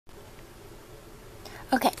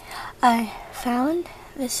Okay, I found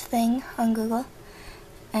this thing on Google,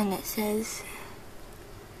 and it says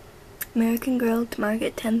American Girl to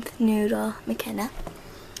Market 10th New Doll Mckenna.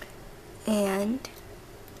 And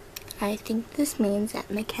I think this means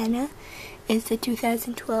that Mckenna is the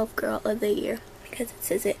 2012 Girl of the Year, because it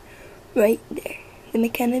says it right there. The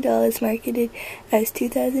Mckenna doll is marketed as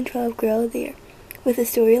 2012 Girl of the Year, with a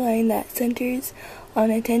storyline that centers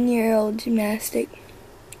on a 10-year-old gymnastic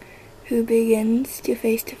who begins to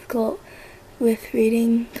face difficult with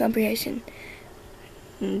reading comprehension.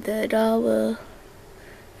 The doll will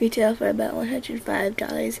retail for about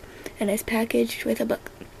 $105 and is packaged with a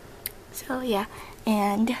book. So yeah,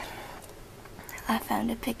 and I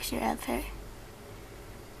found a picture of her,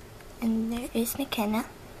 and there is Mckenna.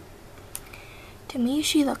 To me,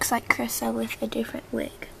 she looks like Krissa with a different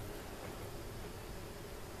wig.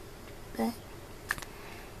 But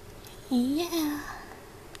yeah,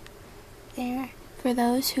 there. For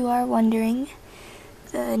those who are wondering,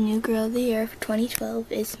 the new Girl of the Year for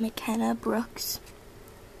 2012 is Mckenna Brooks.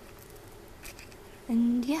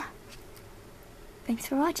 And yeah, thanks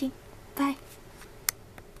for watching. Bye.